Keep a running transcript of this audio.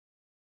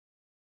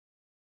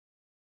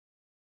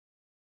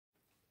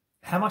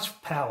how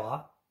much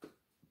power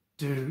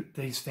do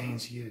these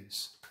fans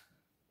use?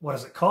 What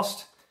does it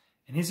cost?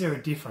 And is there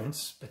a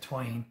difference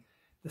between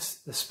the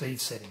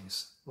speed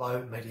settings,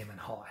 low, medium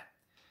and high?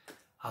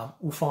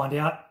 We'll find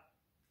out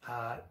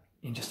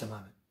in just a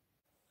moment.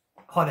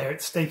 Hi there,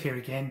 it's Steve here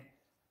again.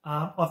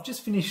 I've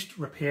just finished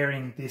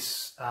repairing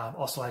this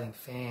oscillating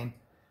fan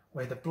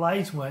where the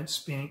blades weren't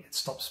spinning, it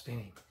stopped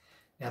spinning.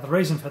 Now the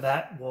reason for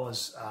that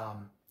was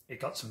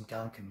it got some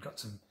gunk and got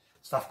some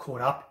stuff caught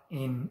up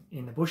in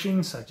the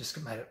bushing, so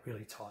just made it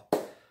really tight.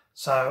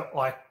 So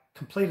I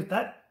completed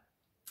that,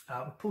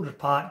 pulled it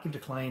apart, give it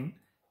a clean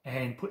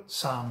and put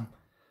some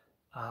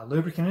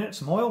lubricant in it,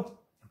 some oil,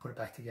 and put it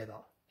back together.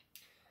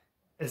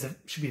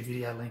 Should be a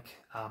video link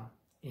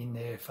in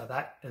there for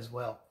that as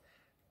well.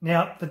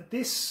 Now for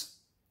this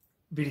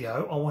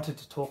video I wanted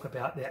to talk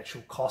about the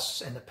actual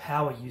costs and the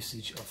power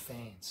usage of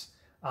fans.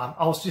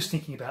 I was just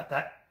thinking about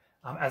that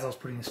as I was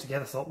putting this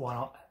together. Thought, why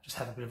not just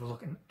have a bit of a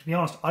look? And to be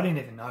honest, I didn't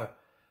even know.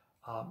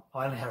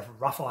 I only had a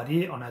rough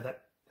idea. I know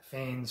that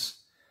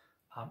fans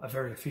are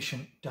very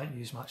efficient, don't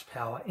use much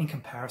power in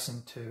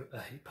comparison to a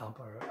heat pump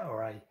or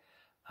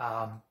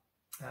an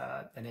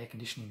air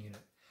conditioning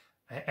unit,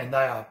 and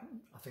they are,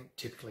 I think,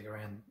 typically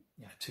around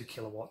 2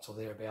 kilowatts or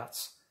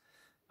thereabouts.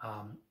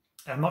 And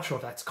I'm not sure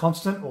if that's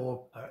constant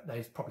or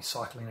they probably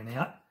cycle in and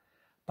out.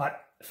 But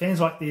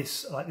fans like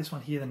this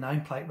one here, the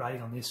nameplate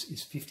rating on this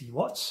is 50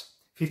 watts.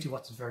 50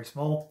 watts is very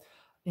small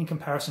in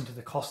comparison to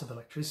the cost of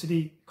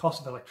electricity.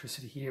 Cost of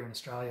electricity here in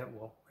Australia,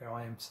 well, where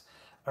I am,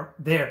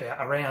 they're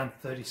about around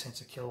 30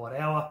 cents a kilowatt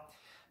hour,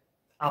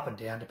 up and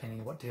down depending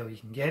on what deal you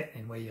can get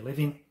and where you're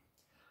living.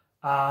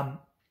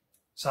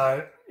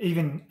 So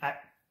even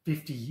at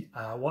 50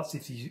 watts,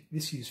 if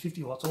this use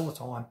 50 watts all the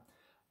time,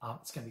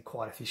 it's going to be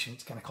quite efficient.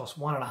 It's going to cost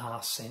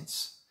 1.5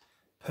 cents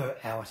per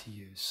hour to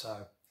use,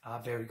 so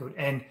very good.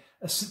 And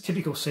a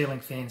typical ceiling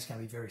fan is going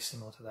to be very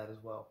similar to that as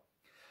well.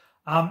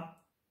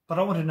 But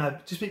I want to know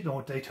just a bit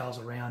more details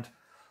around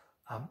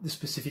this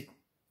specific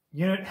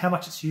unit, how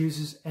much it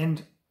uses,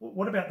 and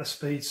what about the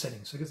speed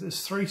settings? So because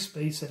there's 3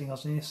 speed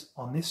settings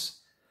on this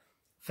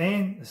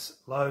fan, this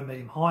low,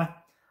 medium, high.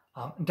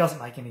 It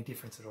doesn't make any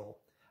difference at all.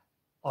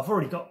 I've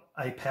already got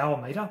a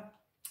power meter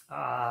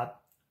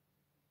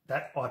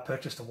that I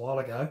purchased a while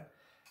ago,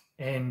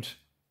 and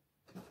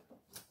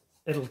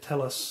it'll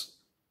tell us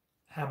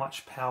how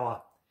much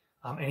power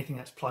anything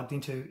that's plugged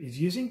into is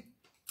using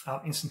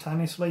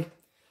instantaneously.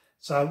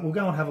 So we'll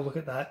go and have a look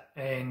at that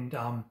and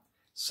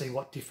see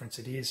what difference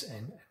it is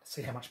and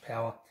see how much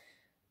power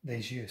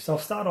these use. So I'll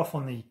start off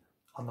on the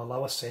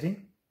lower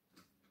setting.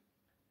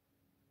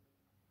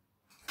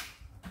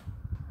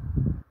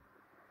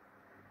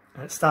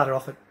 And it started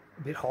off at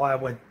a bit higher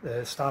with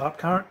the startup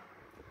current.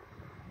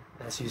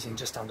 And it's using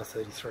just under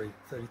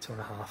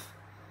 32.5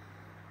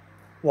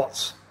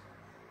 watts.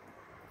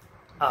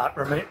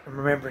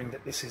 Remembering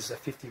that this is a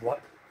 50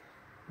 watt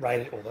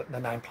rated, or the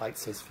nameplate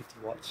says 50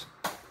 watts.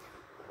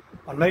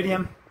 On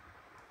medium,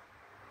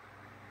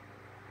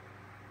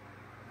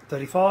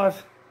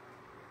 35.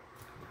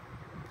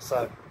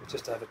 So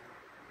just over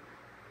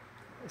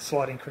a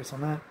slight increase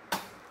on that.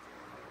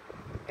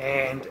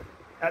 And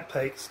at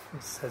peaks,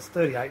 it has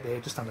 38 there,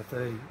 just under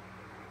 30,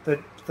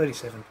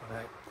 37.8.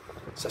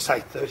 So say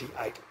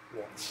 38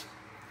 watts.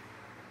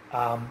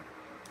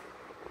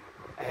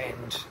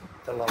 And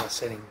the lower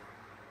setting,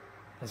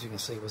 as you can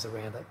see, was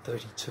around that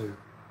 32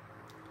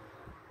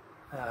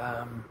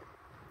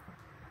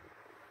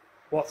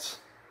 watts.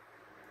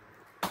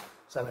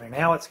 So in an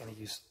hour, it's going to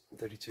use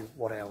 32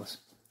 watt hours.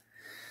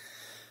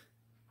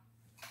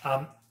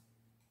 And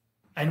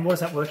what does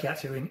that work out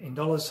to in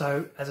dollars?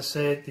 So as I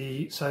said,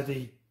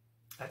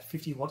 at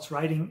 50 watts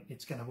rating,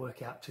 it's going to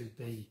work out to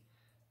be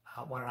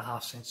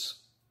 1.5 cents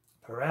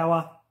per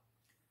hour.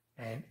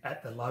 And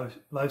at the low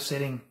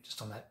setting,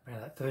 just on that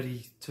around that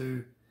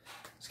 32,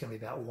 it's going to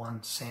be about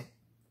 1 cent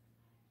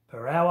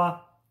per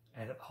hour.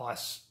 And at the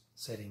highest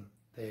setting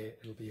there,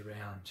 it'll be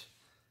around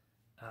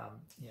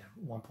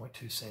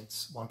 1.2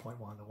 cents,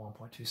 1.1 to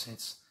 1.2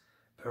 cents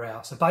per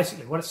hour. So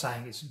basically what it's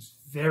saying is it's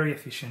very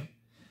efficient,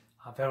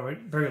 very,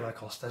 very low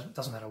cost.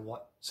 Doesn't matter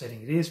what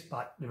setting it is,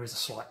 but there is a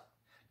slight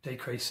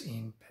decrease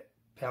in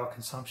power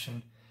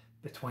consumption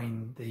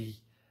between the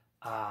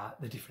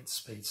different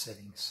speed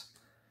settings.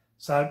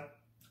 So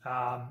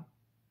that'd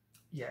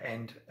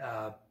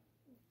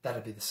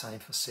be the same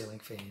for ceiling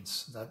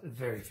fans. They're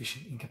very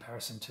efficient in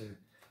comparison to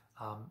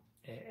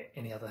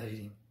any other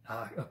heating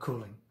or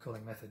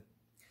cooling method.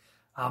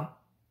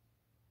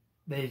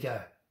 There you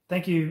go.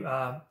 Thank you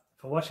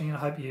for watching, and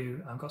I hope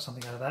you got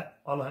something out of that.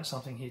 I learned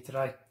something here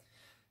today.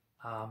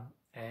 Yeah,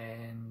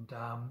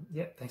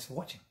 thanks for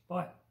watching.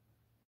 Bye.